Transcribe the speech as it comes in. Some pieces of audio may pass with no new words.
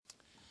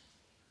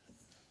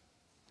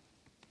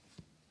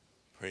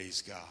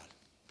Praise God.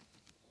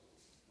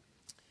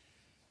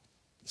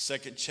 The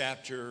second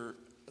chapter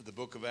of the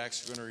book of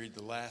Acts, we're going to read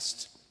the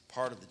last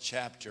part of the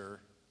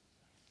chapter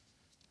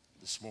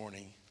this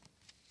morning,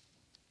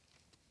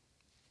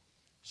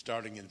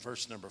 starting in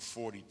verse number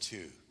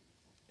 42.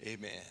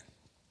 Amen.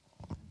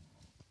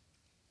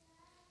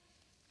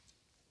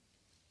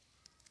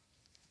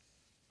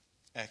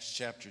 Acts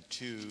chapter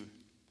 2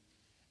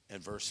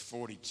 and verse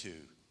 42.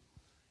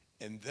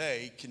 And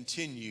they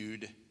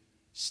continued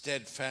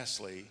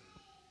steadfastly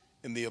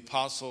in the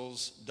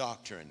apostles'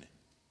 doctrine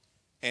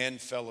and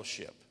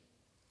fellowship,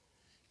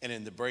 and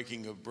in the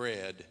breaking of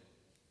bread,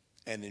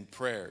 and in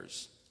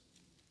prayers.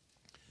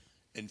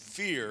 And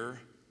fear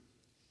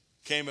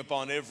came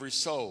upon every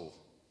soul.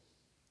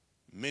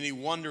 Many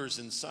wonders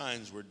and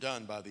signs were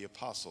done by the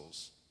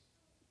apostles.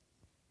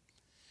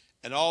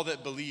 And all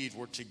that believed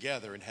were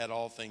together and had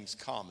all things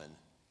common,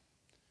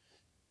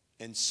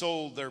 and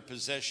sold their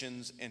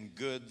possessions and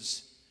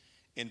goods,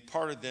 and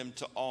parted them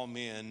to all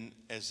men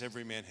as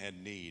every man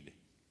had need.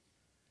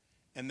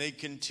 And they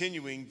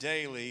continuing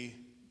daily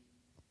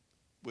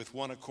with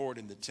one accord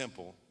in the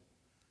temple,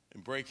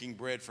 and breaking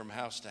bread from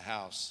house to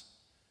house,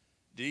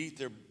 did eat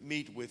their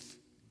meat with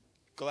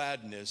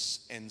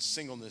gladness and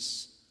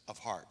singleness of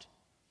heart,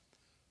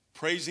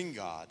 praising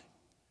God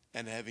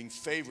and having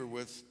favor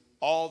with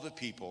all the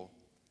people.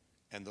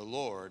 And the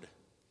Lord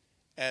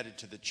added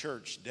to the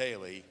church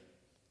daily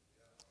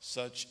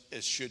such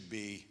as should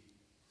be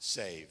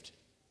saved.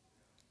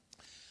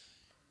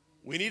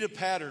 We need a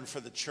pattern for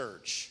the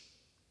church,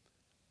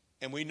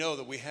 and we know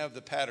that we have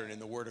the pattern in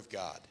the Word of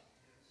God.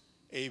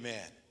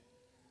 Amen.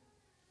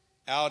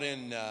 Out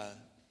in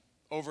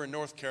over in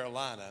North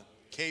Carolina,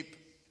 Cape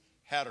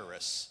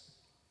Hatteras,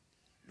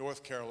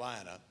 North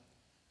Carolina,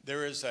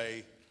 there is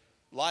a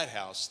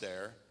lighthouse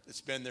there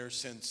that's been there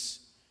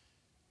since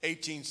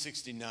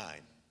 1869.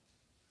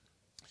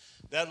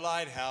 That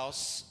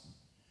lighthouse,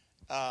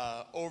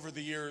 over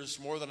the years,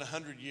 more than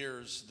 100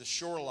 years, the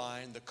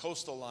shoreline, the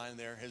coastal line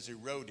there has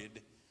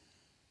eroded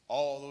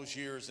all those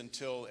years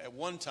until at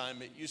one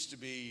time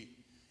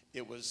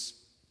it was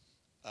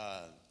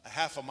a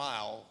half a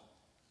mile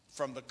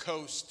from the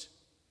coast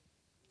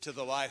to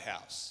the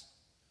lighthouse.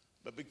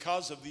 But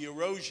because of the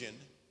erosion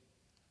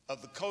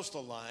of the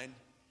coastal line,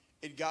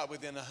 it got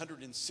within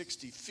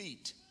 160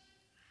 feet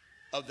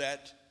of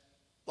that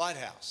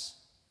lighthouse.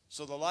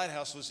 So the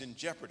lighthouse was in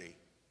jeopardy.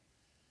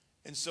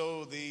 And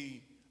so the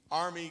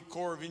Army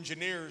Corps of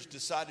Engineers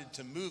decided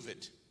to move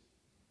it.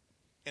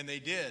 And they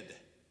did.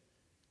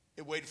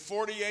 It weighed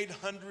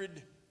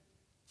 4,800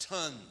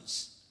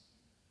 tons.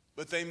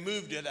 But they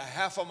moved it a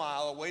half a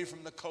mile away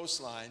from the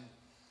coastline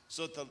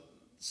so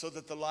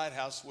that the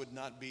lighthouse would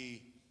not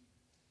be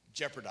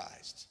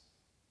jeopardized.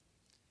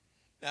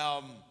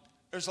 Now,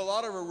 there's a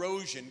lot of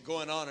erosion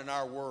going on in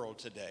our world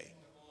today.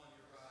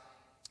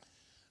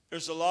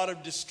 There's a lot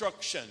of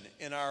destruction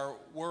in our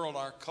world.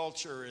 Our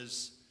culture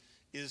is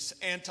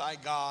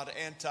anti-God,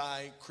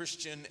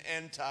 anti-Christian,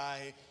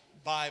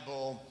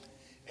 anti-Bible.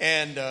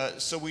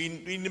 And so we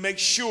need to make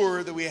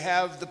sure that we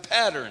have the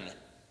pattern,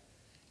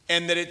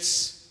 and that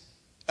it's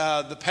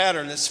the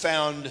pattern that's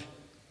found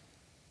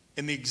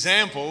in the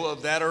example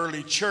of that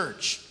early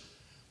church.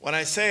 When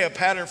I say a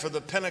pattern for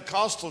the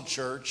Pentecostal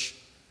church,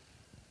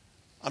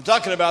 I'm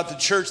talking about the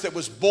church that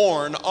was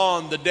born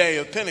on the day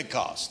of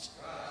Pentecost.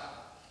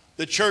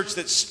 The church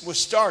that was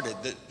started,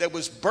 that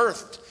was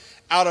birthed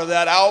out of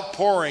that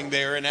outpouring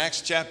there in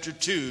Acts chapter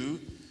 2,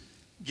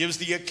 gives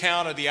the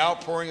account of the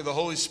outpouring of the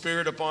Holy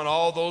Spirit upon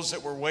all those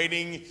that were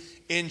waiting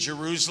in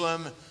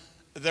Jerusalem.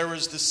 There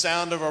was the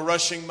sound of a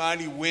rushing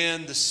mighty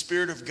wind. The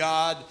Spirit of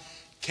God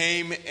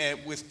came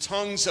with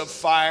tongues of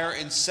fire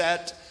and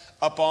sat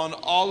upon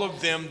all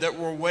of them that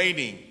were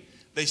waiting.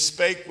 They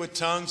spake with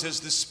tongues as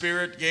the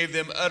Spirit gave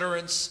them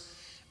utterance.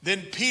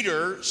 Then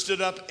Peter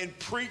stood up and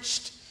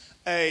preached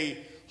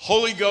a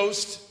Holy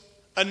Ghost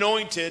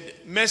anointed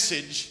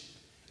message.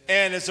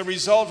 And as a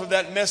result of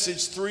that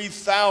message,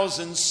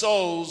 3,000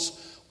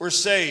 souls were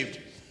saved.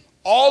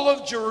 All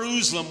of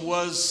Jerusalem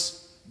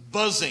was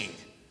buzzing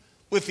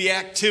with the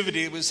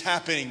activity that was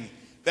happening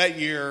that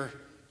year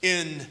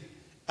in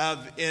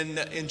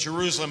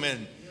Jerusalem.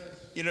 And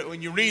you know,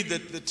 when you read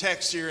the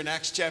text here in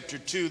Acts chapter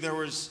 2, there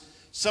was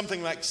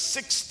something like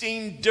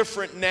 16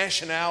 different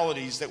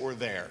nationalities that were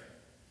there.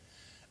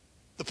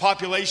 The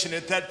population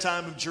at that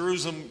time of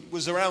Jerusalem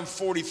was around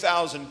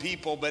 40,000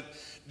 people, but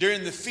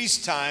during the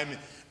feast time,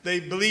 they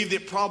believed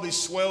it probably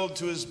swelled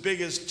to as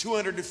big as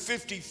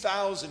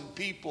 250,000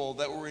 people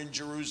that were in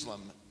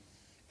Jerusalem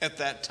at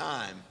that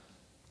time.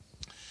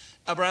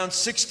 Around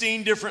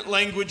 16 different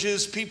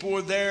languages. People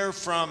were there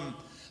from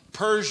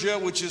Persia,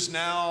 which is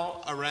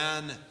now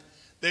Iran.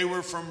 They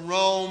were from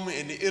Rome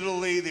and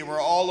Italy. They were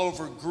all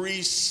over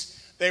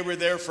Greece. They were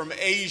there from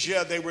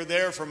Asia. They were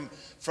there from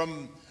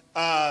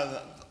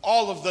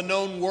all of the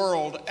known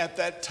world at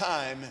that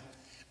time.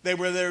 They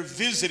were there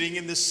visiting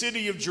in the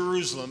city of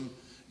Jerusalem.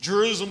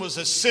 Jerusalem was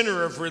a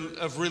center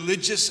of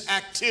religious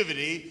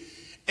activity.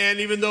 And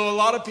even though a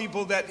lot of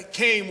people that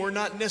came were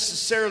not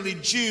necessarily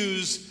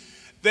Jews,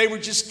 They were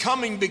just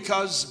coming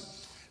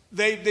because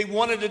they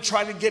wanted to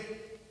try to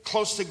get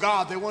close to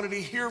God. They wanted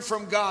to hear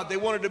from God. They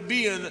wanted to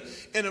be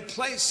in a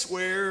place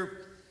where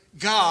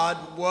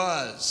God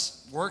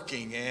was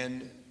working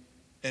and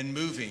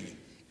moving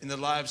in the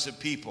lives of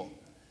people.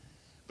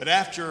 But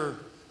after,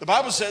 the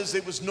Bible says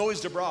it was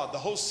noised abroad. The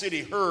whole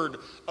city heard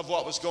of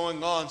what was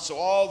going on. So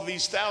all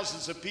these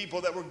thousands of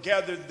people that were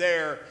gathered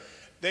there,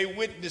 they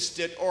witnessed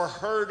it or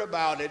heard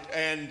about it.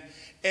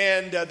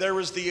 And there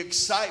was the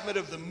excitement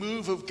of the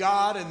move of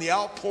God and the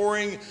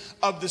outpouring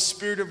of the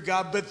Spirit of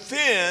God. But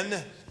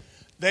then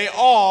they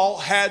all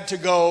had to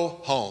go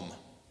home.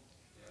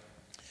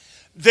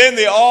 Then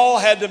they all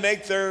had to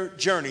make their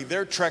journey,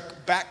 their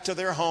trek back to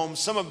their home.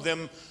 Some of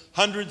them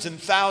hundreds and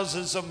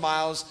thousands of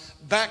miles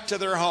back to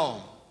their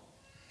home.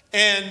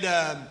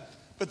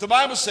 But the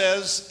Bible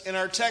says in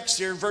our text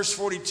here, verse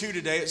 42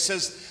 today, it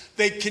says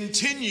they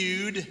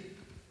continued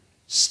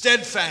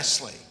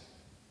steadfastly.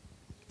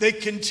 They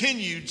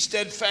continued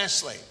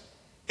steadfastly.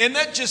 And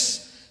that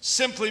just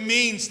simply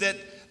means that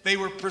they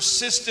were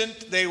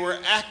persistent, they were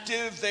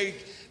active,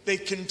 they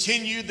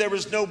continued, there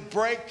was no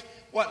break.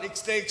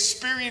 What they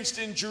experienced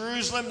in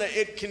Jerusalem, that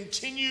it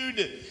continued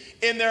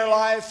in their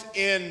life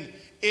in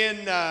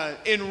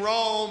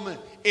Rome,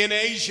 in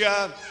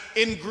Asia,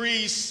 in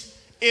Greece,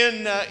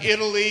 in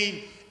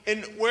Italy,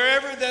 and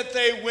wherever that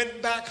they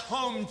went back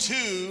home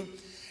to,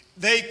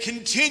 they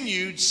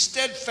continued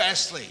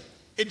steadfastly.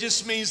 It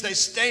just means they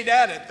stayed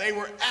at it. They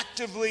were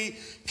actively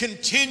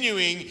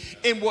continuing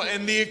in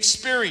the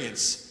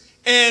experience,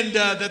 and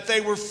that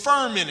they were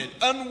firm in it,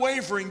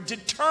 unwavering,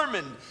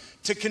 determined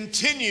to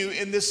continue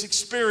in this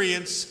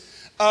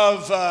experience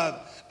of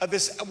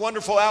this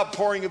wonderful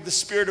outpouring of the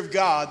Spirit of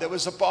God that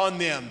was upon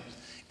them.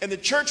 And the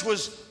church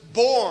was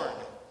born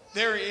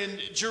there in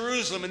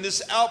Jerusalem in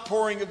this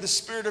outpouring of the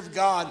Spirit of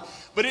God.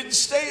 But it didn't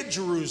stay at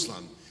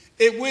Jerusalem.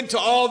 It went to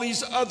all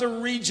these other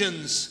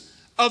regions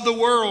of the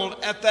world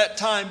at that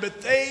time,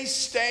 but they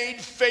stayed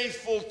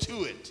faithful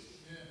to it.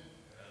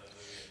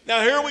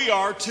 Now here we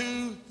are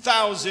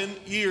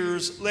 2,000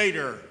 years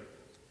later.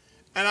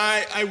 And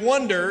I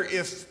wonder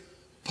if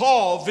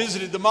Paul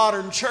visited the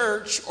modern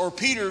church, or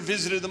Peter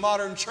visited the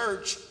modern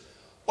church,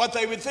 what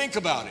they would think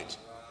about it.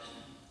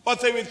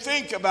 What they would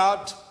think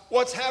about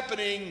what's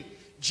happening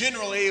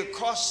generally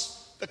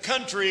across the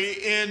country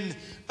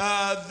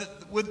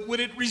would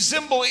it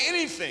resemble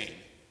anything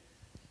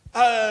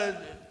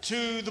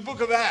to the book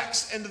of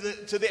Acts and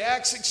to the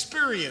Acts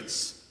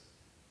experience?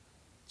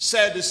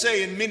 Sad to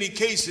say, in many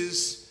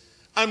cases,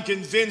 I'm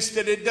convinced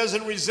that it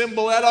doesn't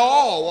resemble at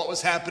all what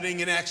was happening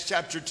in Acts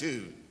chapter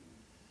 2.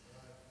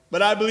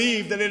 But I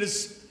believe that it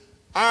is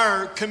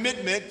our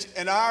commitment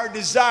and our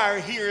desire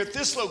here at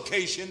this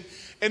location,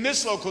 in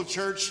this local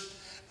church,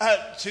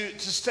 to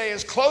stay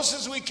as close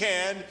as we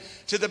can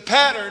to the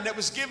pattern that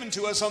was given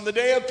to us on the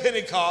day of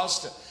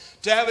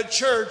Pentecost, to have a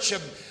church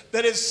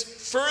that is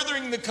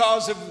furthering the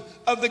cause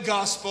of the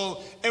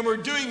gospel, and we're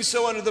doing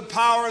so under the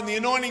power and the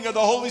anointing of the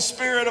Holy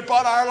Spirit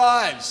upon our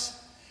lives.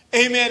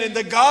 Amen. And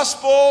the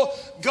gospel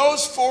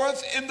goes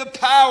forth in the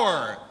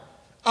power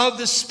of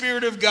the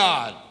Spirit of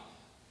God.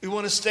 We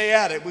want to stay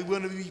at it. We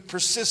want to be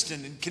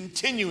persistent and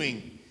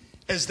continuing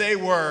as they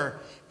were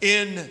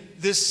in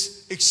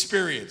this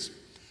experience.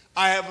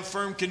 I have a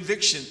firm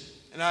conviction,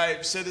 and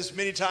I've said this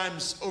many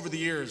times over the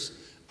years.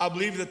 I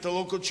believe that the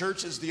local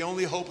church is the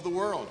only hope of the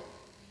world.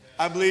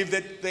 I believe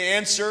that the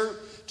answer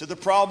to the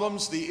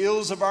problems, the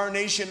ills of our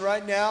nation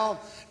right now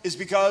is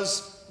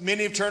because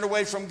many have turned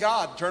away from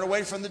God, turned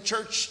away from the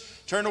church,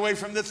 turned away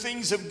from the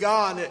things of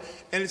God,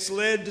 and it's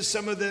led to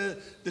some of the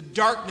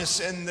darkness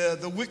and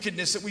the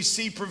wickedness that we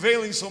see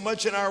prevailing so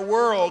much in our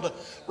world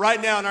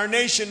right now, in our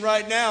nation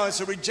right now. It's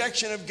a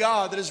rejection of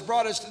God that has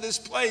brought us to this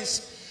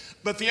place.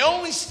 But the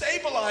only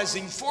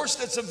stabilizing force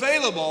that's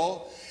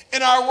available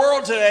in our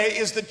world today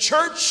is the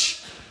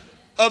church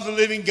of the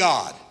living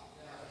God.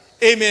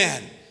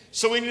 Amen.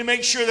 So we need to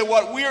make sure that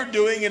what we're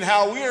doing and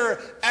how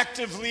we're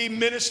actively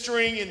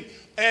ministering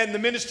and the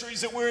ministries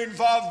that we're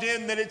involved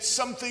in, that it's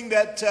something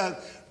that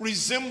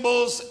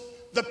resembles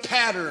the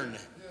pattern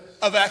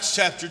of Acts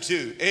chapter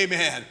 2.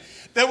 Amen.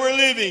 That we're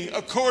living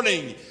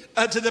according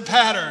to the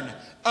pattern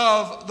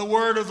of the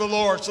word of the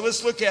Lord. So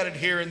let's look at it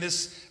here in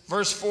this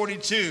verse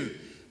 42.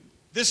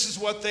 This is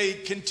what they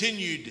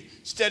continued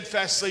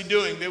steadfastly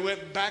doing. They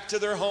went back to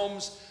their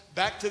homes,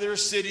 back to their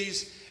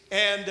cities.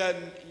 And,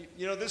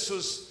 this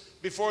was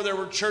before there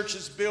were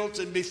churches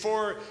built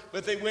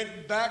but they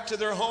went back to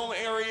their home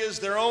areas,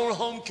 their own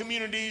home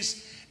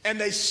communities, and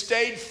they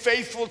stayed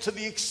faithful to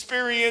the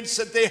experience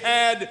that they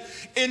had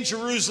in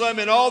Jerusalem.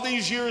 And all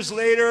these years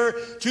later,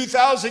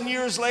 2,000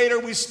 years later,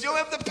 we still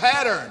have the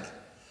pattern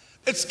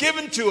that's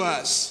given to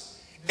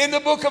us in the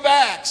book of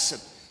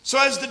Acts. So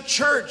as the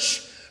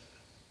church,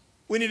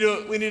 we need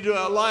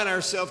to align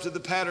ourselves to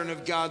the pattern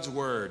of God's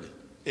word.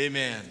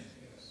 Amen.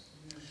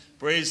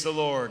 Praise the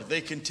Lord.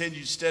 They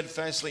continued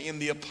steadfastly in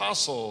the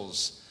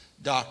apostles'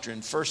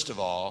 doctrine. First of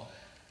all,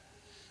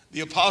 the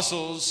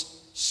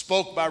apostles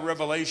spoke by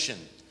revelation.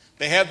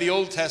 They had the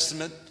Old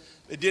Testament.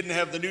 They didn't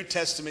have the New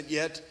Testament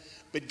yet.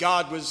 but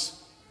God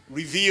was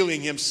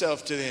revealing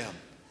himself to them.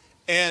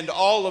 And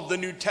all of the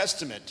New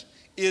Testament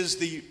is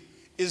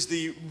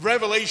the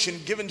revelation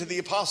given to the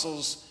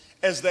apostles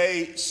as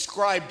they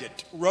scribed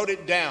it, wrote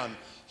it down.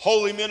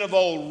 Holy men of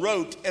old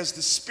wrote as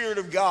the Spirit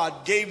of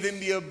God gave them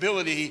the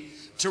ability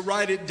to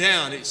write it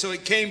down. So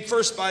it came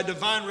first by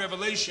divine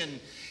revelation,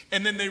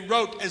 and then they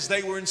wrote as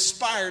they were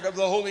inspired of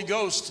the Holy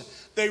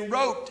Ghost. They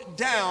wrote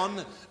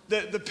down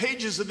the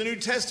pages of the New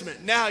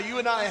Testament. Now you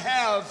and I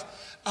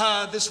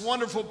have this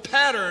wonderful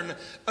pattern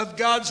of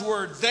God's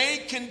word.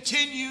 They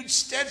continued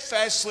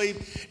steadfastly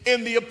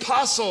in the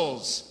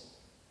apostles'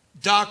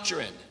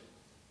 doctrine.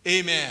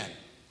 Amen.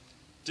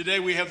 Today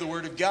we have the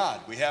word of God.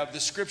 We have the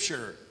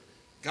scripture,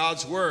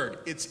 God's word.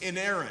 It's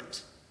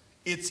inerrant.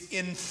 It's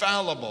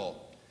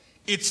infallible.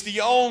 It's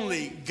the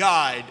only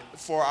guide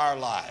for our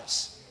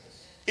lives.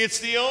 It's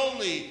the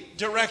only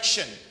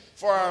direction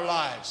for our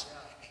lives.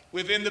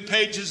 Within the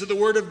pages of the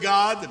word of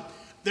God,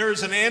 there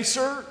is an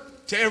answer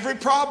to every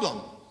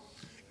problem.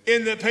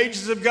 In the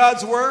pages of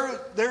God's word,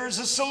 there is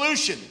a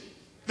solution.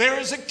 There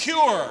is a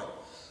cure.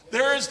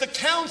 There is the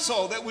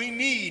counsel that we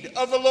need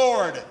of the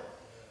Lord.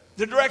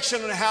 The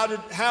direction on how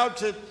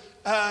to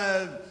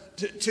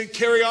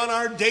carry on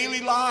our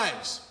daily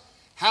lives.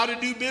 How to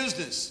do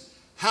business.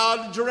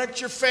 How to direct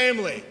your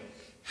family.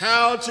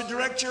 How to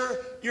direct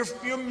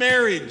your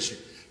marriage.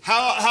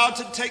 How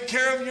to take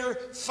care of your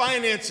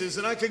finances.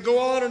 And I could go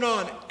on and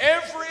on.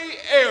 Every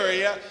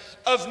area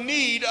of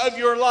need of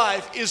your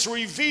life is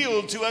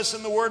revealed to us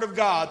in the Word of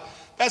God.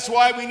 That's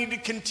why we need to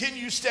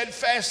continue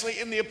steadfastly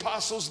in the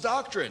apostles'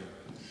 doctrine.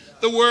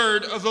 The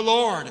word of the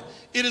Lord.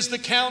 It is the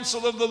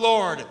counsel of the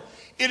Lord.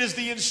 It is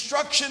the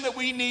instruction that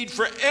we need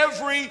for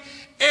every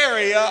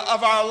area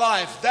of our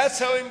life. That's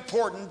how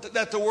important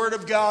that the Word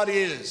of God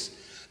is.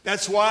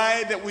 That's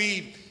why that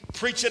we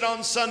preach it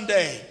on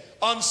Sunday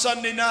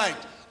night,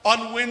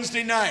 on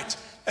Wednesday night.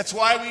 That's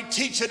why we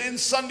teach it in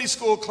Sunday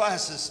school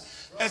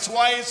classes. That's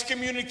why it's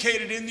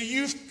communicated in the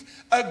youth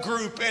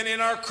group and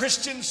in our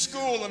Christian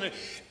school. And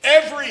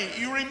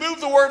you remove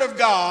the Word of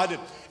God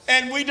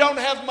and we don't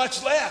have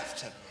much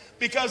left.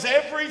 Because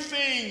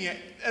everything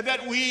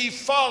that we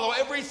follow,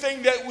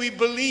 everything that we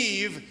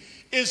believe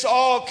is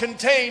all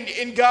contained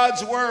in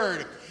God's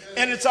word.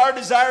 And it's our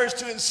desires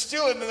to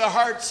instill it into the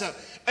hearts of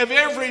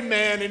every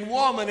man and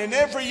woman and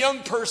every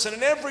young person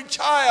and every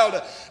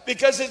child.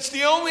 Because it's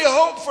the only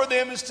hope for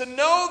them is to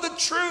know the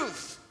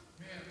truth.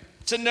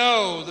 To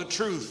know the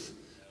truth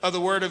of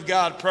the word of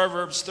God.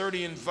 Proverbs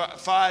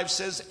 30:5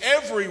 says,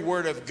 every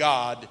word of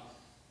God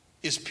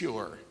is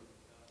pure.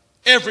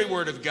 Every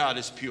word of God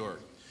is pure.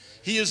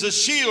 He is a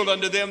shield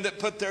unto them that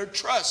put their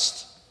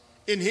trust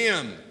in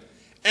him.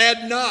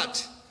 Add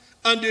not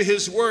unto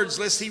his words,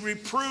 lest he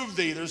reprove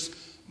thee. There's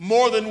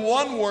more than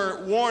one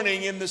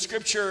warning in the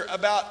scripture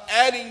about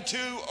adding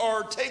to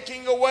or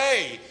taking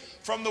away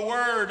from the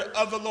word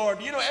of the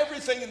Lord. You know,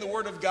 everything in the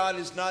word of God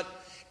is not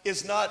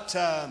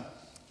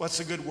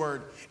what's a good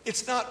word?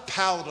 It's not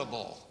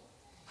palatable.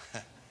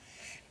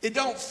 It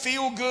don't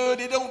feel good.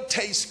 It don't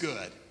taste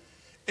good.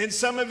 And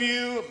some of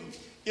you,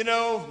 you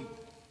know,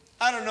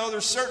 I don't know,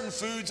 there's certain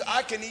foods,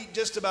 I can eat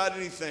just about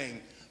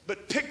anything.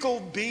 But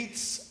pickled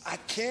beets, I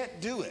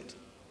can't do it.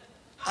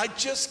 I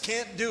just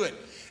can't do it.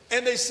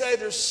 And they say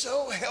they're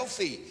so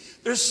healthy.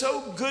 They're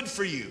so good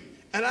for you.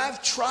 And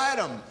I've tried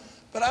them.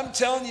 But I'm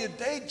telling you,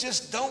 they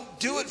just don't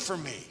do it for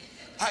me.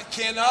 I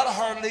cannot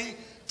hardly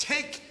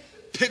take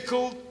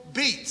pickled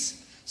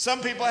beets.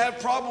 Some people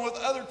have problem with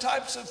other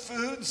types of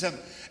foods. And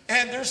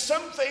there's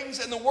some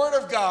things in the Word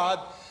of God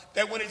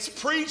that when it's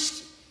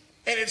preached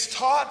and it's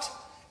taught,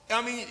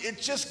 I mean, it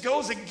just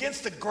goes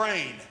against the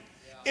grain.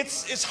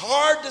 It's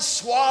hard to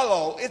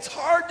swallow. It's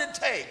hard to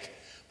take.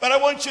 But I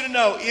want you to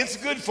know, it's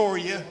good for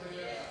you.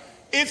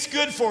 It's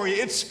good for you.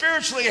 It's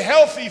spiritually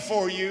healthy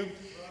for you.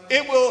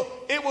 It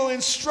will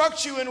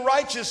instruct you in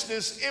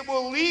righteousness. It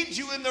will lead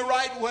you in the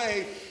right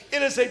way.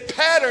 It is a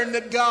pattern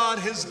that God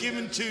has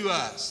given to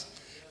us.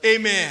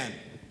 Amen.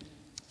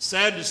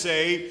 Sad to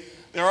say,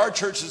 there are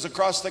churches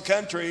across the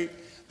country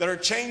that are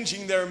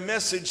changing their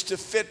message to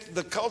fit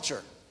the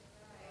culture.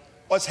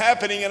 What's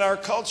happening in our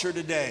culture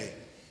today.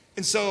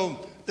 And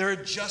so they're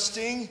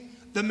adjusting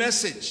the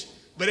message.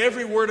 But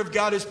every word of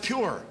God is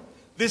pure.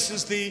 This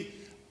is the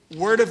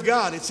word of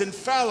God. It's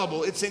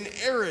infallible. It's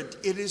inerrant.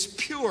 It is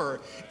pure.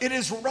 It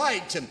is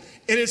right. And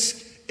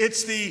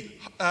it's the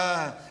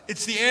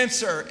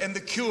answer and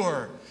the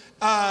cure.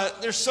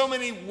 There's so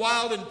many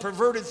wild and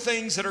perverted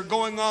things that are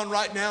going on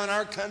right now in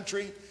our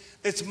country.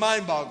 It's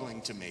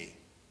mind-boggling to me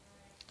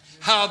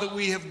how that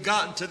we have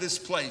gotten to this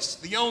place.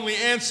 The only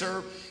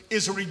answer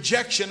is a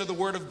rejection of the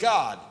Word of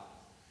God.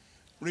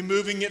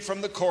 Removing it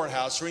from the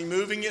courthouse,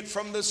 removing it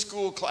from the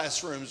school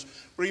classrooms,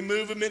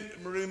 removing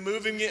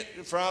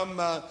it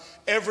from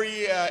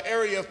every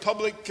area of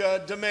public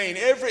domain,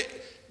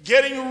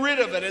 getting rid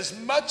of it as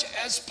much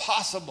as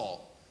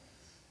possible.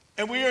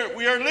 And we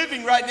are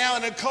living right now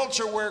in a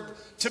culture where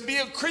to be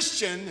a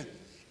Christian,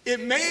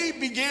 it may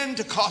begin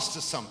to cost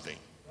us something.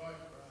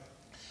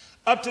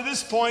 Up to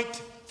this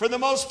point, for the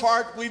most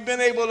part, we've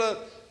been able to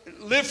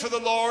live for the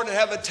Lord and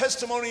have a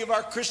testimony of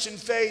our Christian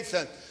faith.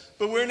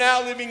 But we're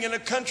now living in a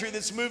country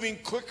that's moving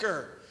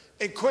quicker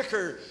and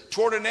quicker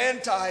toward an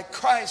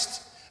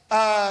anti-Christ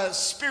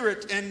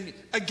spirit and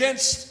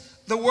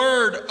against the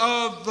word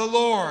of the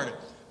Lord.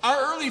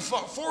 Our early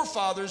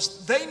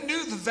forefathers, they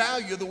knew the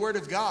value of the word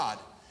of God.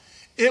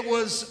 It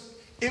was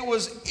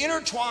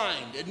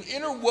intertwined and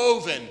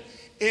interwoven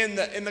in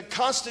the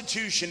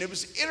Constitution. It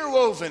was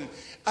interwoven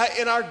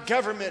in our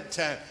government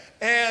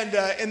and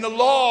in the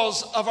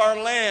laws of our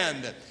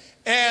land.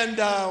 And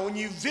when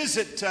you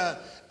visit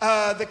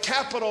the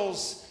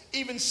capitals,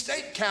 even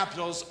state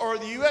capitals or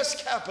the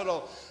U.S.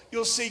 Capitol,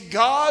 you'll see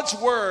God's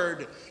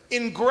word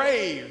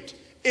engraved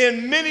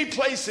in many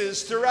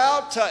places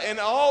throughout, in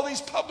all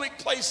these public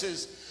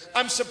places.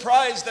 I'm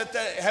surprised that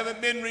they haven't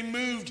been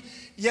removed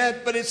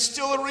yet, but it's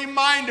still a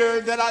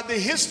reminder that the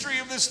history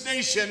of this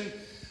nation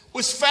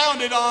was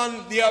founded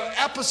on the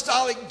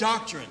apostolic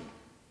doctrine,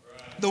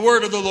 the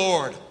word of the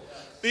Lord,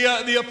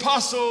 the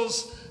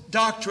apostles'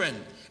 doctrine.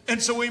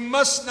 And so we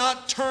must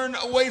not turn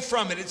away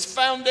from it. It's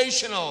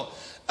foundational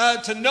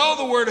to know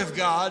the word of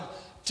God,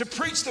 to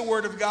preach the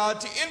word of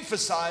God, to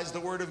emphasize the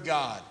word of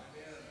God.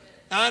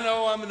 I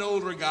know I'm an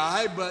older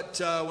guy,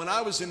 but when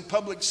I was in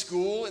public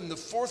school in the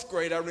 4th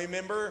grade, I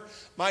remember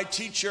my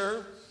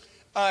teacher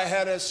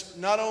had us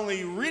not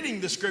only reading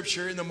the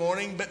scripture in the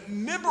morning, but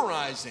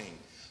memorizing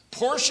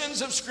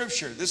portions of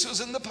scripture. This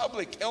was in the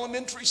public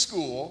elementary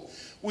school.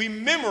 We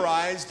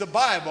memorized the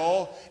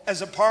Bible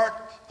as a part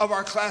of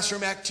our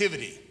classroom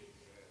activity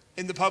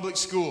in the public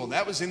school.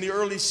 That was in the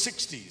early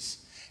 60s.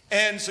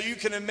 And so you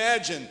can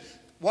imagine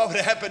what would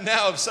happen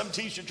now if some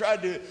teacher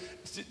tried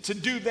to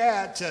do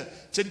that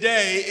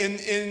today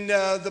in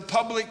the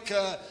public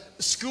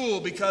school,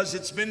 because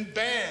it's been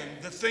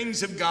banned, the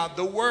things of God,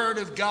 the word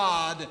of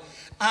God.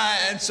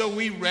 And so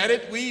we read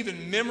it, we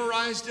even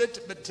memorized it.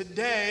 But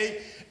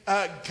today,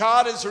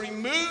 God is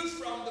removed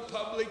from the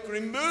public,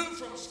 removed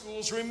from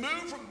schools,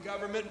 removed from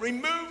government,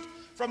 removed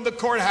from the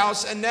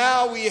courthouse. And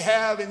now we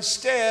have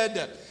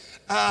instead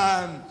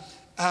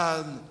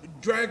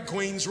drag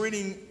queens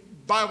reading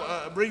Bible,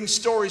 reading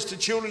stories to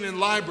children in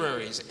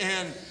libraries,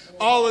 and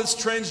all this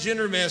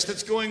transgender mess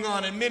that's going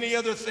on, and many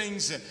other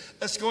things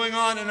that's going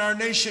on in our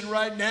nation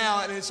right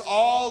now. And it's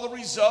all the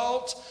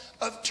result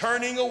of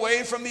turning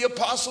away from the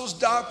apostles'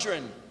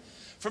 doctrine,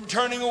 from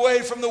turning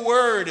away from the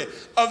word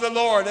of the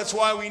Lord. That's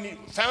why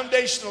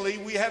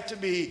foundationally, we have to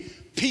be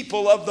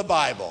people of the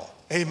Bible.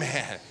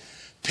 Amen.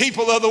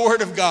 People of the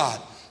word of God.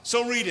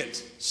 So read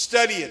it,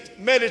 study it,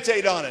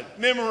 meditate on it,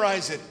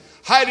 memorize it,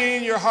 hide it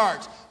in your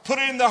heart. Put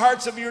it in the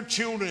hearts of your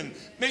children.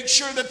 Make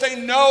sure that they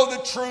know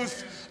the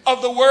truth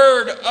of the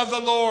word of the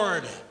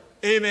Lord.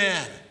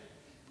 Amen.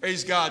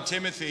 Praise God.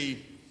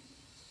 Timothy,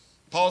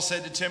 Paul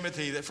said to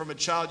Timothy that from a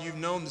child you've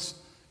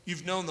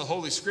known the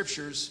Holy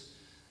Scriptures,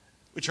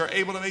 which are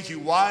able to make you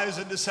wise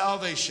unto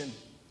salvation.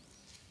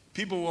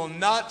 People will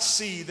not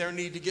see their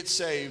need to get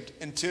saved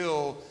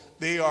until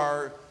they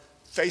are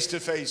face to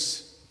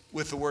face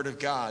with the word of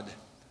God.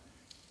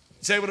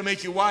 It's able to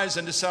make you wise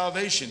unto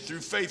salvation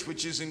through faith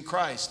which is in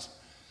Christ.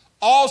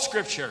 All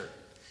Scripture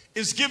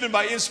is given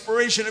by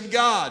inspiration of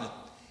God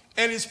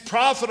and is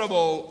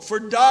profitable for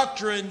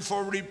doctrine,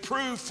 for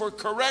reproof, for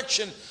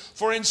correction,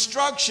 for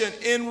instruction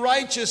in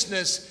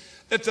righteousness,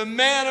 that the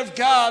man of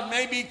God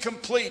may be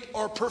complete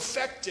or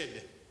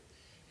perfected,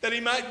 that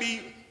he might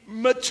be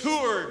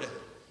matured,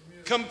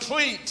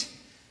 complete,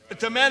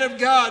 that the man of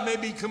God may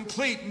be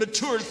complete,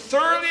 matured,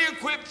 thoroughly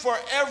equipped for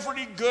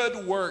every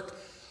good work.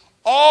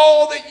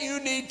 All that you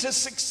need to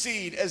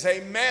succeed as a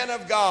man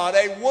of God,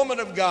 a woman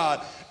of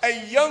God,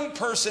 a young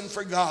person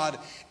for God,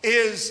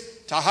 is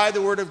to hide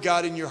the word of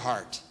God in your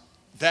heart.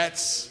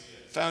 That's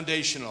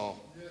foundational.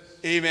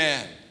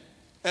 Amen.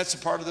 That's a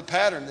part of the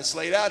pattern that's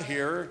laid out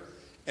here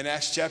in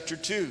Acts chapter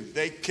 2.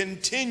 They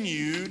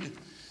continued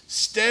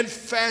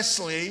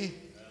steadfastly,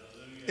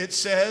 it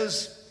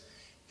says,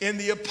 in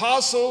the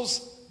apostles'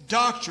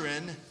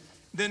 doctrine.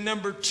 Then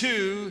number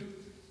 2,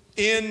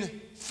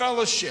 in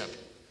fellowship.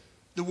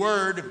 The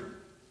word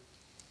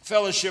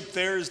fellowship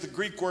there is the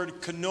Greek word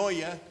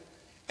koinonia,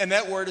 and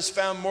that word is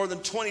found more than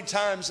 20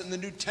 times in the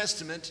New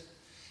Testament.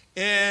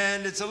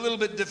 And it's a little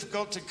bit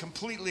difficult to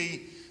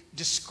completely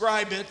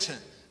describe it,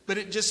 but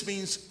it just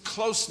means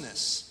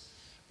closeness,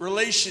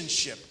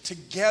 relationship,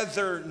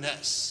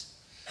 togetherness,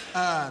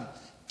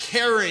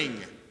 caring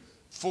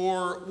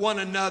for one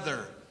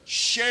another,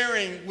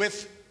 sharing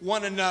with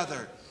one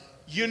another,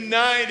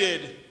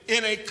 united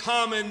in a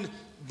common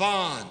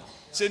bond.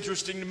 It's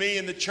interesting to me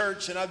in the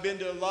church, and I've been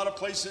to a lot of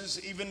places,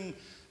 even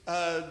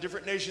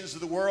different nations of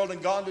the world,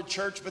 and gone to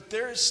church, but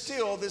there is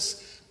still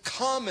this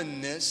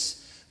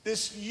commonness,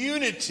 this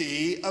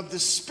unity of the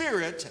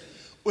Spirit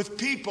with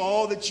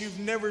people that you've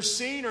never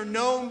seen or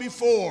known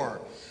before.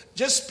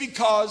 Just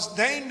because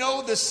they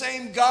know the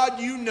same God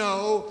you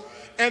know,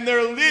 and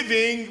they're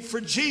living for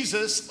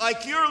Jesus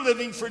like you're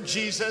living for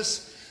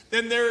Jesus,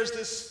 then there's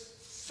this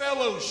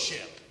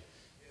fellowship,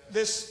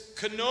 this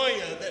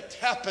koinonia that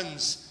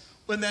happens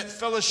when that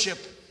fellowship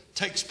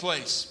takes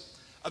place.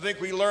 I think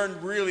we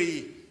learned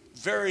really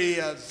very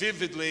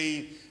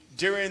vividly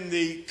during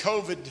the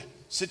COVID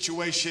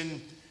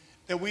situation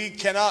that we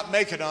cannot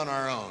make it on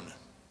our own.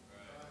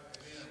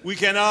 We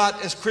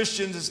cannot, as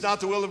Christians, it's not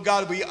the will of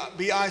God to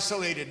be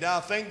isolated. Now,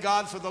 thank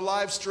God for the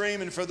live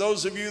stream, and for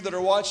those of you that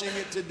are watching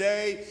it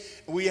today,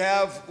 we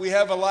have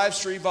a live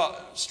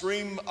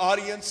stream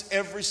audience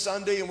every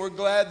Sunday, and we're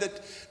glad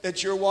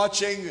that you're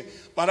watching.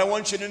 But I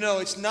want you to know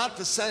it's not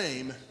the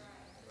same.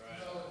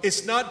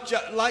 It's not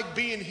like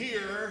being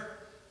here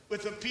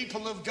with the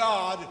people of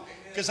God,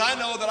 because I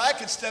know that I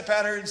could step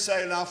out here and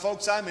say, now,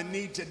 folks, I'm in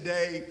need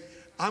today.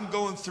 I'm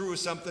going through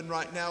something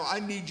right now. I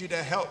need you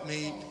to help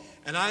me.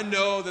 And I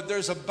know that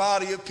there's a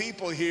body of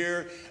people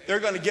here. They're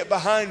going to get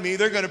behind me.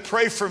 They're going to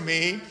pray for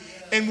me.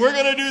 And we're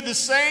going to do the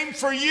same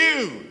for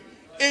you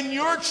in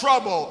your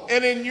trouble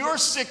and in your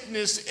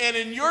sickness and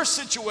in your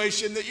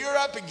situation that you're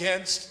up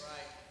against.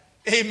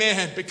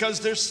 Amen.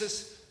 Because there's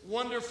this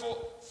wonderful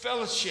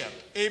fellowship.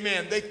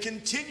 Amen. They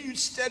continued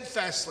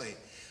steadfastly.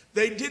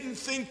 They didn't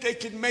think they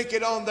could make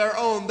it on their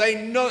own.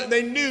 They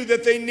knew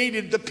that they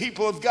needed the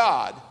people of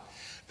God.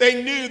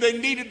 They knew they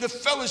needed the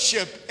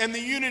fellowship and the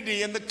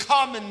unity and the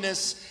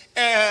commonness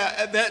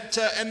and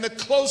the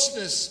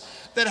closeness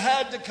that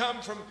had to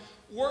come from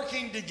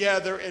working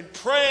together and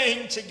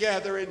praying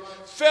together and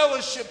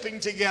fellowshipping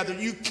together.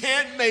 You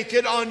can't make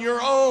it on your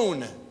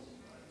own.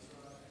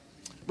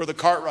 Brother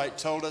Cartwright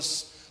told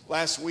us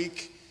last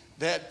week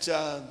that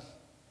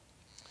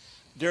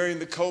during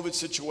the COVID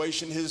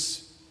situation,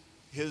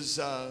 his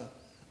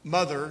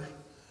mother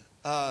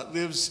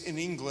lives in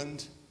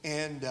England,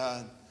 and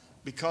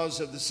because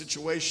of the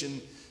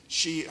situation,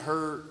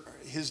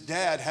 his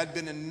dad had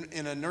been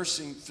in a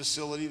nursing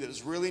facility that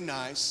was really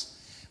nice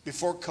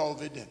before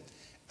COVID,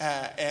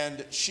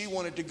 and she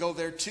wanted to go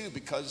there too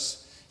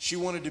because she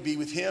wanted to be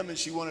with him and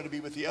she wanted to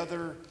be with the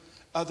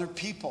other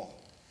people.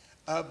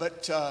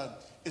 But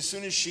as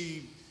soon as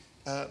she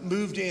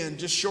moved in,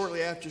 just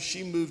shortly after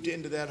she moved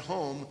into that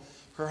home,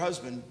 her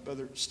husband,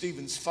 Brother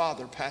Stephen's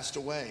father, passed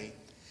away.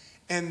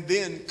 And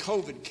then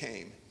COVID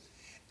came.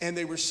 And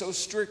they were so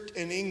strict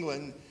in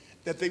England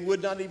that they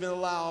would not even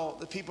allow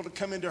the people to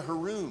come into her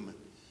room.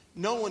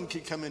 No one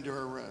could come into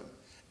her room.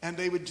 And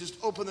they would just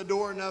open the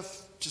door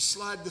enough to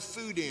slide the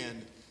food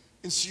in.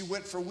 And she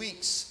went for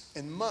weeks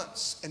and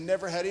months and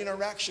never had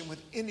interaction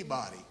with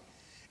anybody.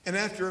 And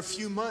after a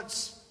few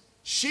months,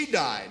 she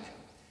died.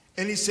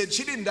 And he said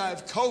she didn't die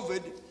of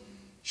COVID.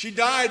 She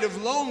died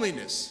of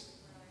loneliness.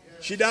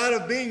 She died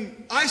of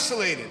being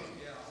isolated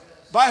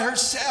by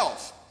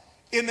herself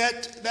in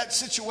that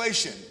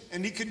situation.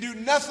 And he could do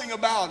nothing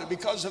about it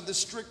because of the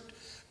strict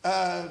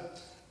the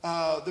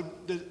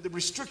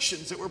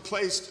restrictions that were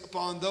placed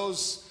upon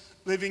those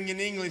living in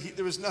England.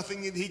 There was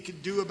nothing that he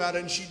could do about it,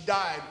 and she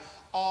died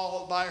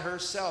all by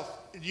herself.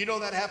 You know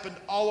that happened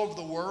all over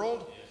the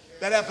world?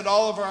 That happened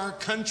all over our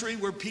country,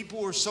 where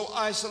people were so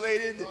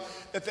isolated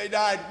that they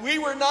died. We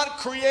were not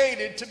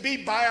created to be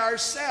by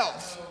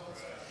ourselves.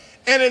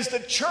 And as the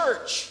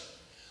church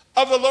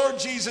of the Lord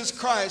Jesus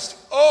Christ,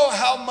 oh,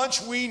 how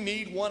much we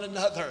need one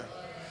another.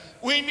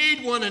 We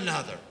need one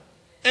another.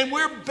 And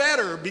we're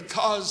better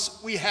because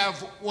we have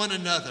one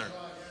another.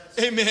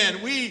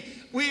 Amen. We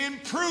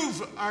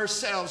improve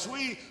ourselves.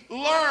 We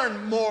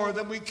learn more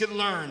than we can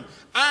learn.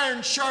 Iron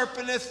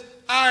sharpeneth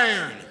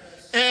iron.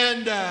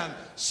 And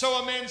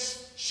so a man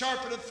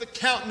sharpeneth the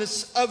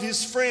countenance of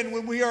his friend.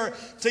 When we are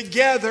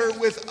together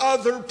with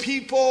other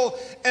people,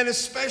 and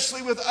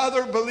especially with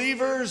other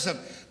believers,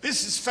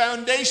 this is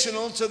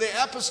foundational to the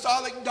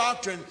apostolic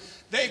doctrine.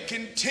 They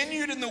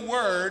continued in the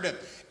word,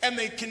 and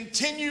they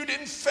continued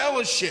in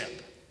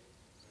fellowship.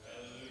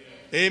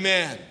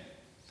 Amen.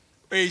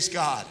 Praise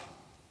God.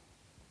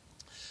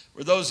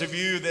 For those of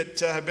you that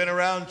have been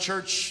around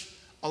church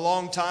a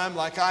long time,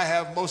 like I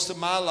have most of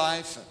my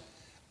life,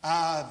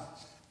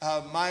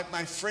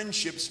 my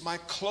friendships, my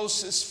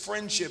closest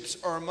friendships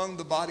are among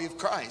the body of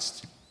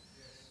Christ.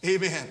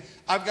 Amen.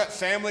 I've got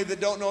family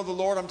that don't know the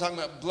Lord. I'm talking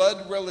about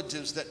blood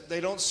relatives that they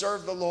don't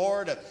serve the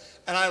Lord.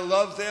 And I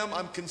love them.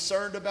 I'm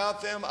concerned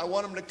about them. I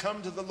want them to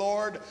come to the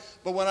Lord.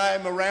 But when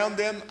I'm around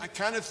them, I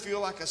kind of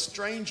feel like a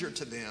stranger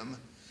to them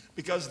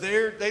because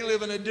they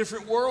live in a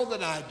different world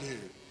than I do.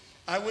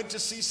 I went to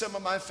see some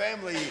of my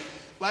family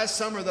last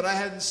summer that I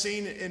hadn't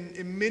seen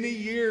in many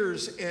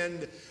years,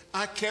 and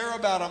I care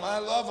about them. I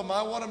love them.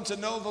 I want them to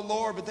know the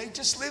Lord, but they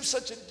just live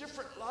such a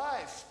different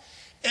life,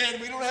 and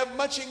we don't have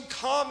much in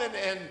common.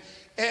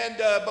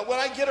 But when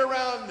I get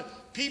around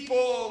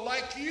people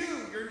like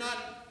you, you're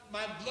not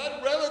my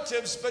blood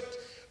relatives, but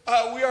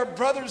we are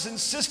brothers and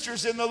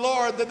sisters in the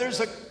Lord. That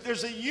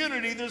there's a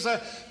unity, there's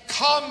a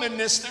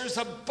commonness, there's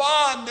a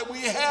bond that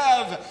we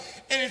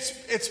have, and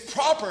it's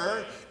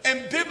proper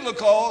and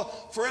biblical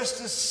for us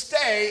to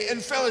stay in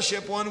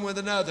fellowship one with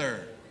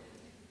another.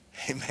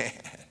 Amen.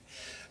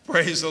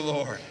 Praise the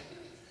Lord.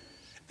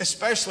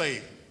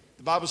 Especially,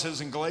 the Bible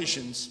says in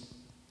Galatians,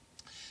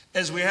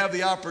 as we have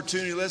the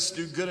opportunity, let's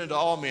do good unto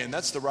all men.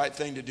 That's the right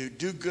thing to do.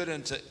 Do good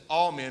unto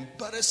all men,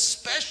 but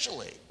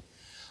especially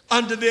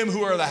unto them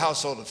who are the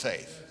household of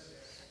faith.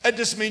 That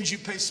just means you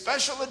pay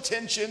special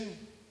attention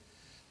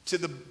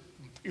to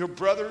your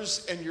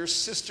brothers and your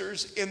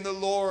sisters in the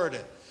Lord,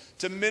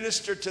 to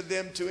minister to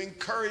them, to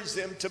encourage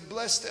them, to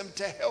bless them,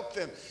 to help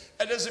them.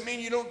 That doesn't mean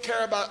you don't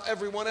care about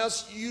everyone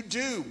else. You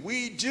do.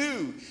 We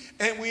do.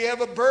 And we have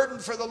a burden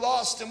for the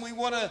lost, and we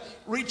want to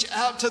reach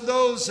out to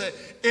those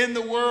in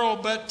the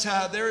world. But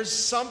there is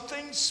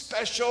something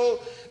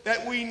special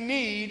that we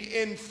need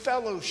in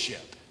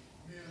fellowship.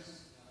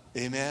 Yes.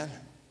 Amen.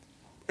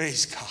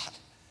 Praise God.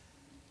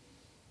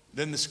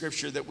 Then the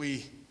scripture that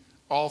we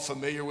all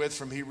familiar with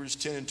from Hebrews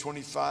 10 and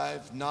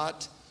 25,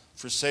 not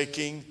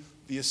forsaking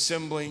the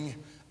assembling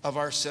of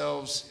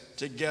ourselves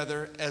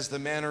together as the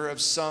manner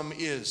of some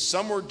is.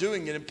 Some were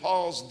doing it in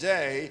Paul's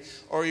day,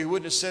 or he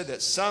wouldn't have said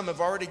that. Some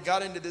have already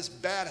got into this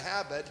bad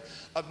habit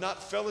of not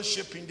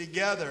fellowshipping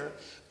together.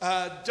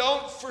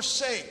 Don't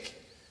forsake,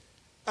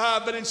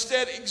 but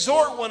instead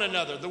exhort one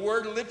another. The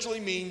word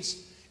literally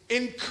means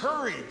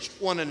encourage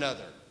one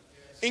another.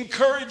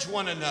 Encourage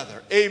one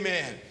another.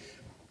 Amen.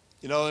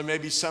 You know, there may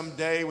be some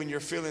day when you're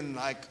feeling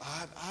like,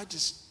 I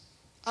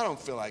don't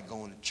feel like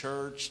going to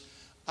church.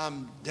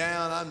 I'm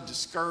down. I'm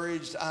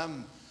discouraged.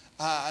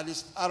 I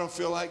don't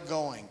feel like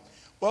going.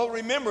 Well,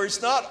 remember,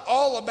 it's not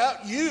all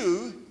about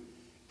you.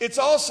 It's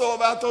also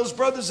about those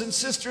brothers and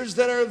sisters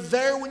that are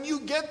there when you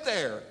get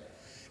there.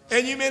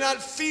 And you may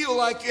not feel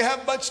like you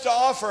have much to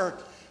offer,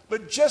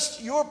 but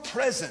just your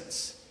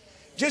presence,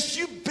 just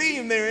you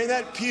being there in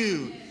that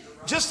pew,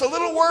 just a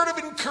little word of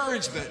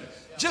encouragement,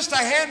 just a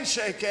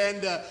handshake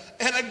and a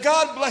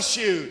God bless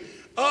you.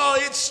 Oh,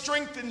 it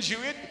strengthens you.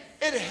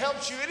 It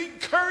helps you. It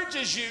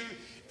encourages you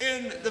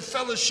in the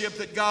fellowship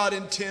that God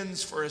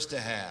intends for us to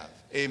have.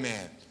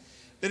 Amen.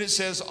 Then it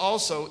says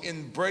also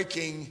in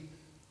breaking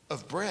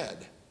of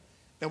bread.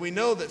 Now we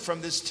know that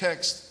from this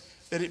text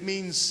that it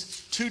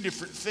means two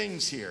different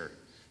things here.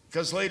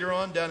 Because later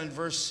on down in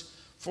verse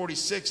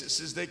 46 it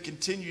says they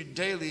continued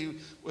daily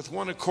with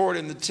one accord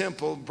in the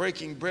temple,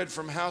 breaking bread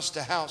from house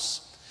to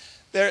house.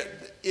 There,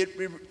 it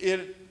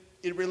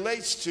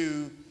relates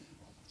to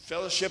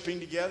fellowshipping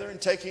together and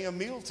taking a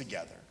meal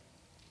together.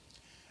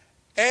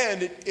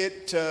 And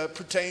it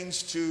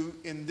pertains to,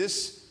 in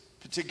this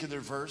particular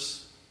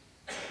verse,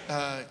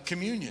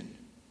 communion.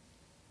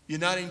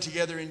 Uniting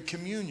together in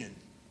communion.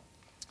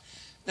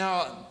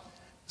 Now,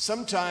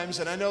 sometimes,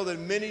 and I know that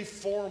in many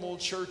formal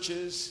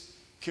churches,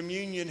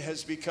 communion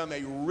has become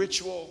a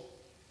ritual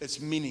that's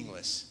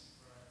meaningless.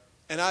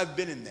 And I've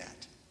been in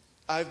that.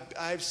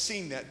 I've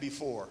seen that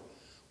before,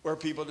 where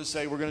people just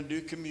say, we're going to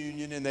do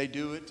communion, and they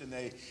do it,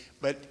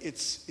 but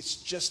it's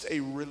just a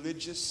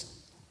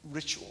religious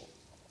ritual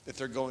that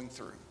they're going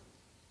through.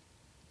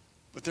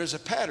 But there's a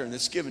pattern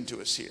that's given to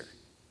us here.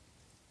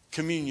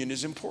 Communion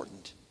is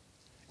important.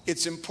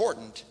 It's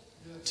important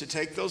to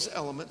take those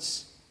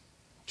elements,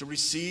 to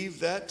receive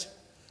that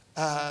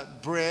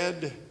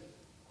bread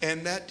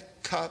and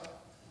that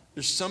cup.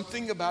 There's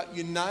something about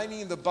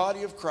uniting the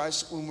body of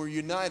Christ when we're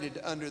united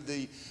under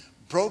the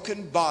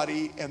broken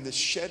body and the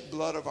shed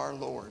blood of our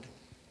Lord.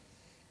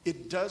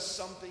 It does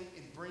something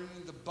in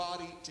bringing the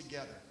body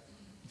together.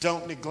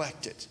 Don't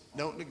neglect it.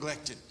 Don't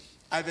neglect it.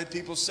 I've had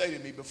people say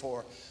to me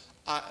before,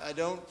 I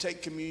don't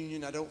take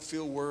communion. I don't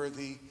feel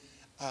worthy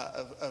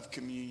of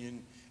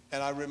communion.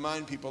 And I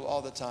remind people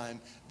all the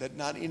time that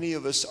not any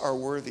of us are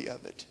worthy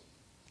of it.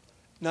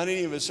 Not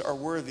any of us are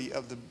worthy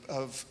of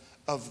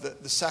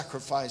the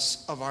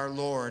sacrifice of our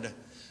Lord.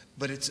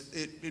 But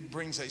it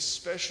brings a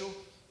special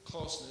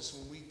closeness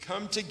when we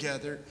come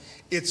together.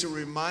 It's a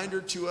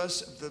reminder to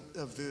us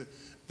of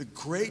the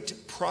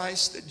great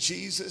price that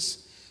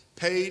Jesus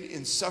paid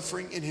in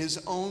suffering in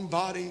his own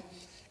body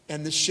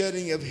and the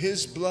shedding of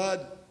his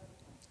blood.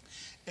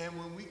 And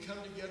when we come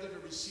together to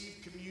receive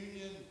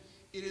communion,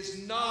 it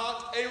is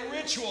not a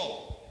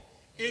ritual.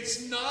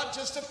 It's not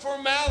just a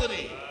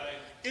formality.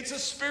 It's a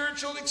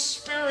spiritual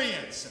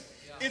experience.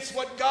 It's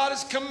what God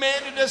has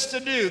commanded us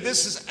to do.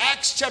 This is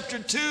Acts chapter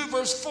 2,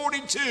 verse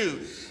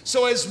 42.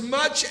 So as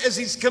much as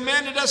he's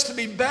commanded us to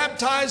be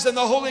baptized in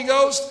the Holy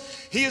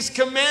Ghost, he has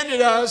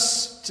commanded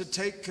us to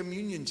take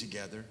communion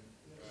together.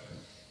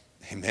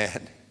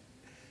 Amen.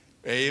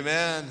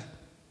 Amen.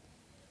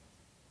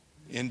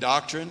 In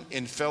doctrine,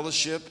 in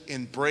fellowship,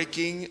 in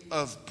breaking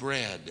of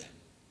bread.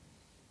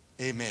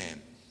 Amen.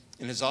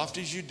 And as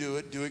often as you do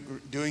it,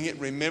 doing it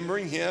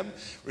remembering him,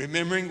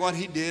 remembering what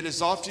he did.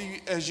 As often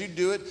as you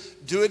do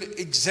it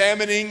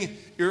examining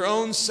your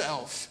own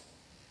self.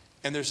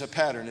 And there's a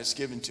pattern that's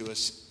given to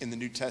us in the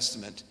New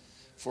Testament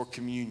for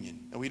communion.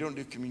 And we don't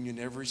do communion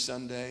every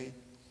Sunday.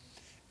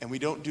 And we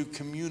don't do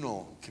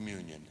communal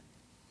communion.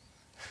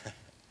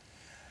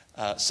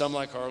 Some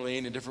like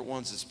Arlene and different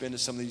ones that's been to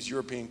some of these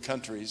European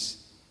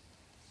countries,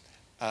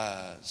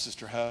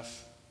 Sister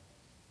Huff,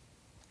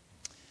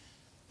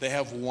 they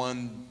have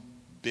one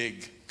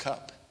big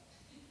cup.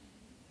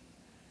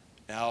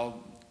 Now,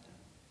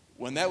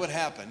 when that would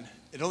happen,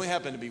 it only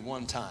happened to be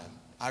one time.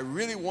 I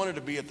really wanted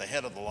to be at the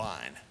head of the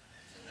line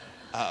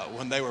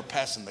when they were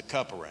passing the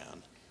cup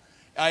around.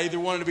 I either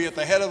wanted to be at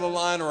the head of the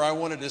line or I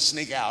wanted to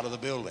sneak out of the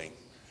building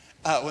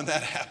when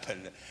that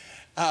happened.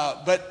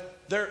 But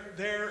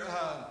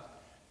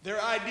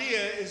Their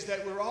idea is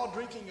that we're all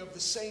drinking of the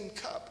same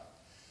cup.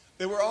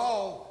 They were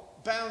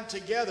all bound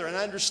together. And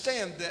I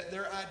understand that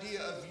their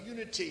idea of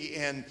unity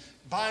and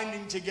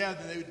binding together,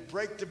 they would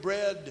break the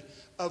bread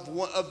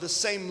of the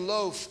same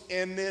loaf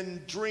and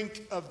then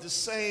drink of the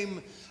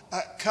same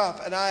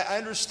cup. And I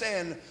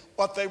understand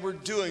what they were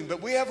doing.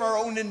 But we have our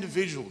own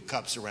individual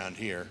cups around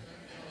here.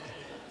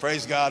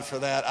 Praise God for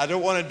that. I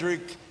don't want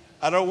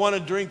to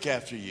drink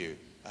after you.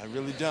 I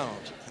really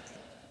don't.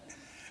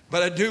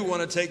 But I do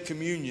want to take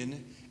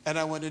communion, and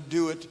I want to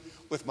do it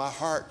with my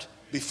heart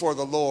before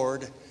the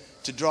Lord,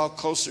 to draw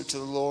closer to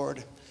the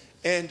Lord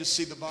and to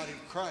see the body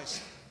of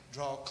Christ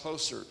draw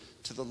closer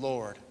to the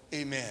Lord.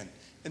 Amen.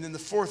 And then the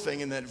fourth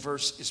thing in that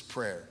verse is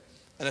prayer.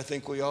 And I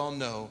think we all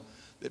know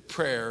that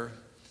prayer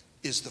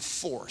is the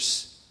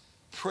force.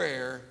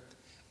 Prayer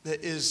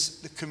that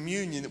is the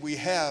communion that we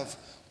have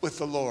with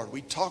the Lord.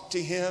 We talk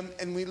to him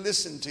and we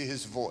listen to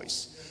his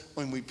voice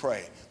when we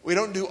pray. We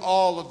don't do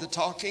all of the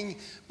talking,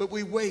 but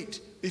we wait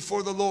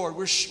before the Lord.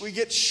 We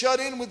get shut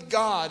in with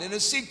God in a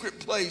secret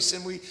place,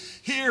 and we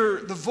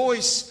hear the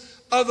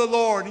voice of the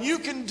Lord. And you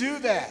can do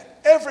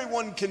that.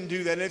 Everyone can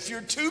do that. And if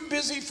you're too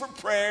busy for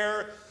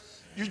prayer,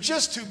 you're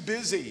just too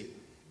busy.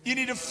 You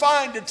need to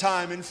find a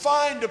time and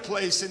find a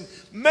place and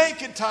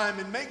make a time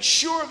and make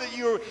sure that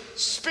you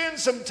spend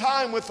some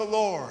time with the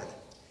Lord.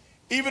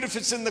 Even if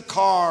it's in the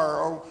car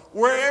or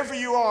wherever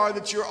you are,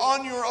 that you're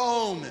on your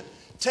own,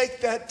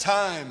 take that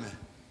time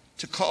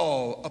to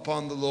call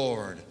upon the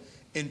Lord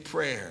in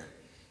prayer.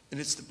 And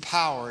it's the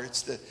power,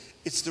 it's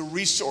the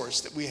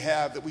resource that we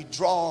have, that we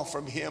draw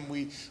from him.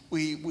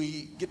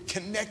 We get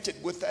connected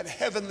with that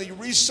heavenly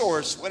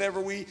resource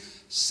whenever we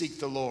seek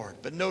the Lord.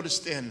 But notice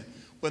then,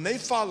 when they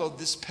followed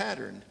this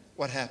pattern,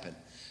 what happened?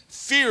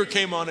 Fear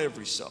came on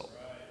every soul.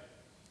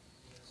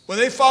 When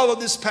they followed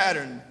this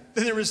pattern,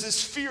 then there was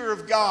this fear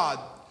of God.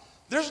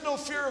 There's no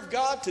fear of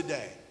God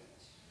today.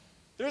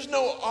 There's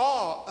no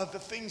awe of the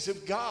things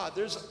of God.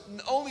 There's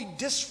only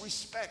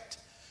disrespect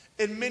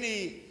in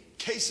many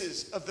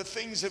cases of the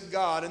things of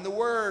God and the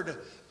word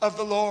of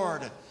the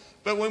Lord.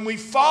 But when we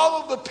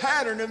follow the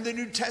pattern of the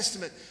New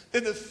Testament,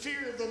 then the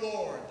fear of the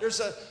Lord,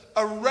 there's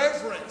a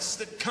reverence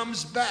that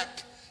comes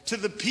back to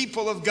the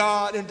people of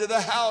God and to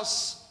the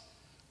house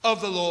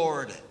of the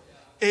Lord.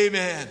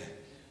 Amen.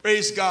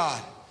 Praise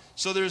God.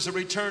 So there's a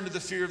return to the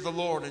fear of the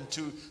Lord and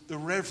to the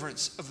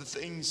reverence of the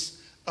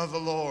things of the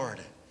Lord.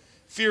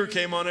 Fear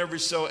came on every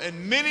soul,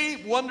 and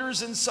many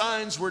wonders and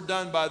signs were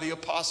done by the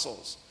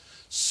apostles.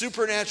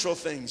 Supernatural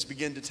things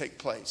begin to take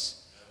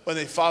place when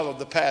they followed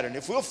the pattern.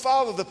 If we'll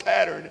follow the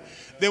pattern,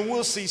 then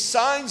we'll see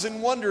signs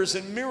and wonders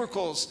and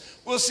miracles.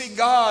 We'll see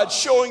God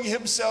showing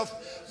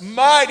himself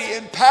mighty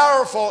and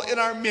powerful in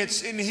our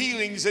midst, in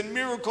healings and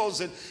miracles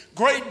and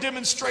great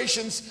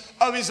demonstrations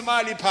of his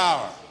mighty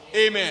power.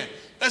 Amen.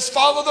 Let's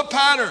follow the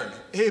pattern,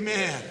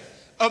 amen,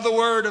 of the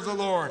word of the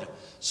Lord.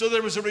 So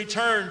there was a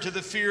return to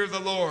the fear of the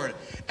Lord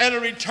and a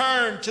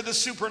return to the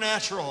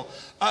supernatural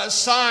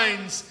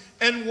signs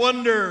and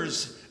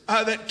wonders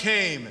that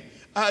came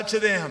to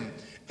them.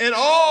 And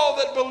all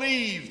that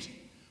believed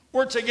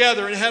were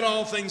together and had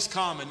all things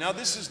common. Now,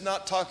 this is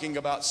not talking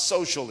about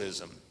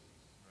socialism.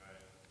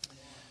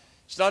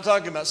 It's not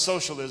talking about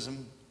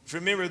socialism.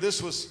 Remember,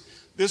 this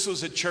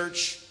was a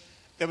church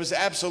that was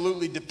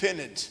absolutely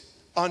dependent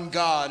on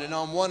God and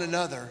on one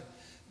another.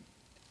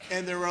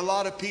 And there were a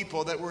lot of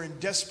people that were in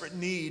desperate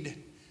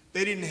need.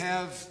 They didn't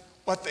have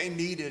what they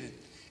needed.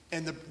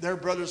 And their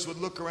brothers would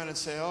look around and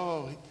say,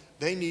 oh,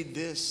 they need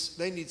this.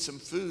 They need some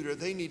food, or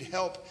they need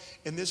help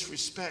in this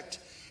respect.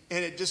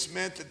 And it just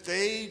meant that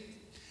they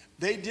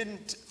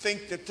didn't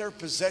think that their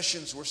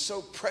possessions were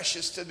so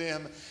precious to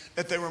them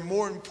that they were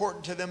more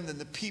important to them than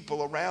the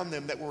people around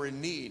them that were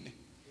in need.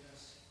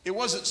 Yes. It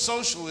wasn't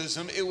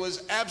socialism. It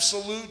was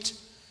absolute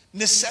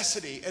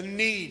necessity and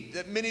need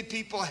that many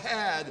people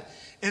had.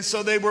 And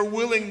so they were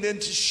willing then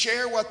to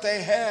share what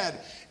they had.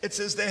 It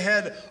says they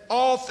had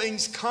all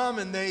things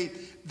common. They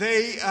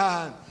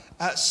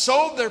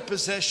sold their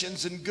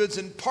possessions and goods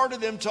and parted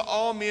them to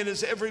all men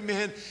as every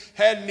man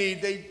had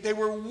need. They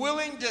were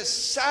willing to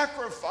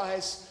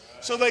sacrifice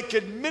so they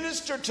could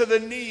minister to the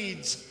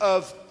needs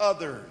of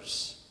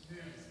others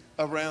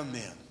around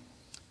them.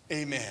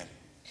 Amen.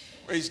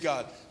 Praise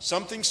God.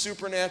 Something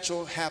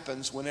supernatural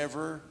happens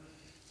whenever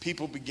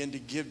people begin to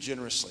give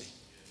generously.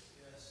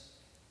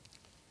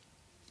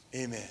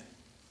 Amen.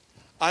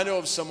 I know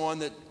of someone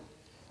that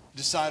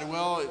decided,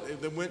 well,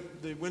 they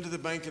went to the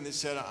bank and they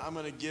said, I'm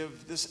going to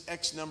give this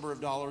X number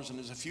of dollars, and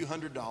there's a few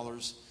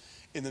 $100s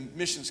in the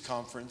missions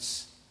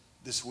conference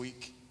this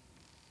week.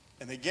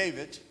 And they gave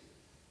it,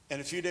 and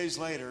a few days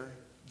later,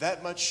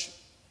 that much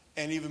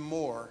and even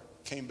more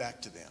came back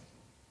to them.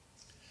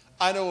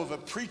 I know of a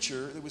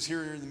preacher that was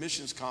here in the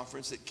missions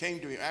conference that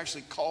came to me,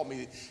 actually called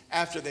me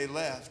after they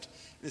left.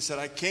 They said,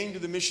 I came to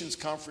the missions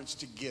conference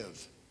to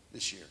give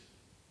this year.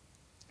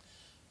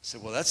 I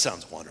said, well, that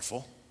sounds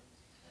wonderful.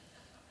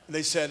 And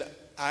they said,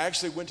 I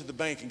actually went to the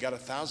bank and got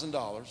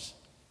 $1,000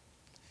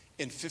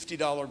 in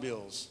 $50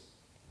 bills.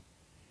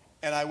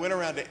 And I went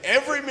around to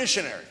every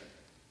missionary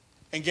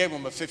and gave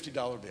them a $50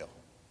 bill.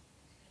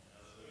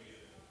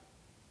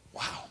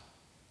 Wow.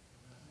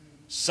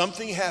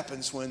 Something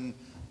happens when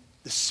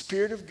the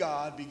Spirit of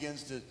God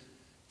begins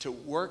to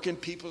work in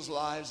people's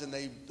lives, and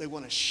they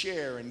want to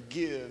share and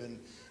give and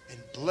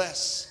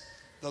bless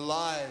the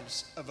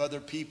lives of other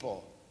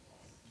people.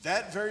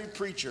 That very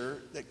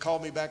preacher that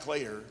called me back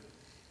later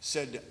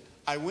said,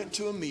 I went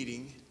to a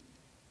meeting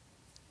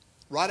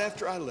right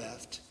after I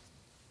left,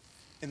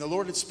 and the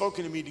Lord had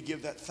spoken to me to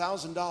give that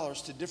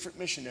 $1,000 to different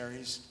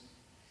missionaries.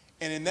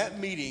 And in that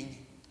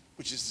meeting,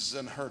 which is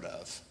unheard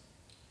of,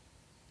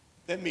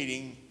 that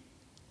meeting,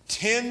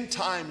 10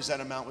 times that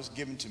amount was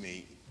given to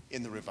me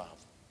in the revival.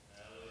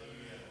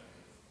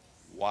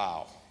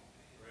 Wow.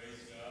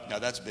 Now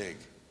that's big.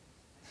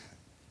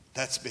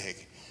 That's big.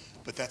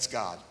 But that's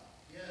God.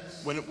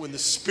 When the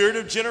spirit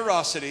of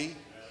generosity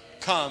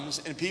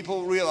comes and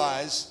people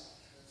realize,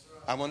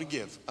 I want to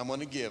give. I'm going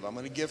to give. I'm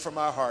going to give from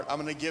my heart.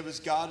 I'm going to give as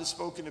God has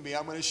spoken to me.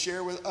 I'm going to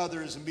share with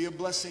others and be a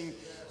blessing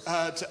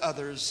to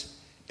others.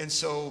 And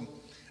so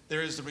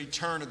there is the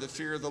return of the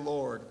fear of the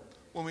Lord.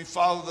 When we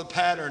follow the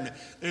pattern,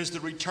 there's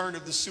the return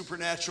of the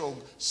supernatural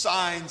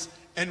signs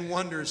and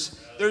wonders.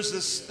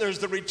 There's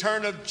the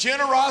return of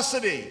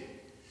generosity,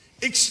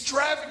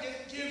 extravagant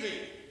giving.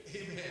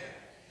 Amen.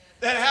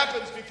 That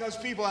happens because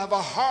people have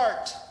a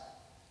heart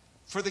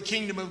for the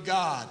kingdom of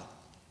God.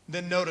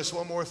 Then notice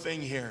one more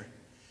thing here.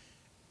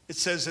 It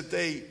says that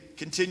they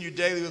continued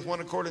daily with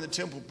one accord in the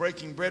temple,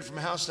 breaking bread from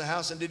house to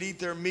house, and did eat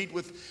their meat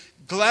with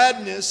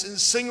gladness and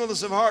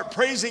singleness of heart,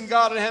 praising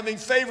God and having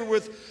favor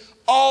with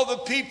all the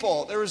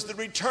people. There was the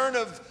return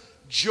of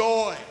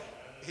joy.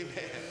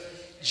 Amen.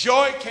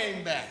 Joy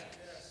came back.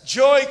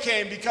 Joy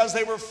came because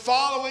they were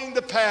following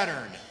the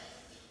pattern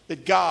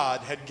that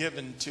God had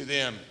given to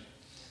them.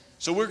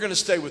 So we're going to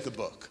stay with the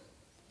book.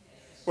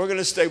 We're going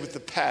to stay with the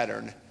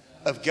pattern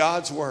of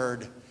God's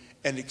word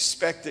and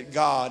expect that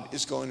God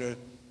is going to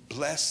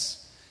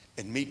bless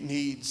and meet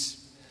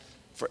needs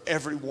for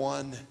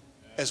everyone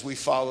as we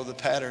follow the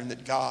pattern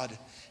that God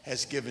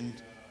has given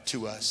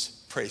to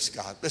us. Praise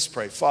God. Let's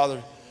pray.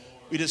 Father,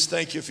 we just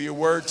thank you for your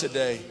word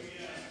today.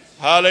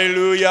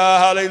 Hallelujah,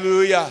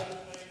 hallelujah.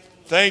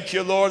 Thank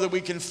you, Lord, that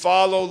we can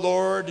follow,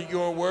 Lord,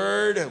 your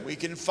word. We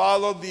can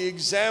follow the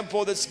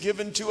example that's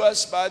given to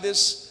us by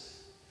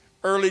this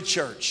early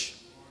church.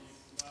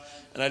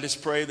 And I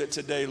just pray that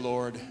today,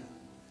 Lord,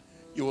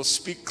 you will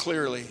speak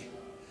clearly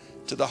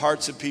to the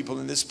hearts of people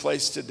in this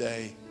place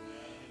today.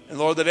 And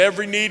Lord, that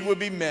every need will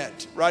be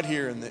met right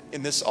here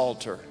in this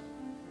altar.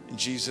 In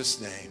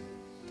Jesus' name.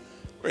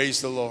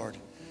 Praise the Lord.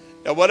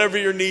 Now, whatever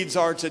your needs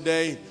are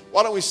today,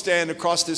 why don't we stand across this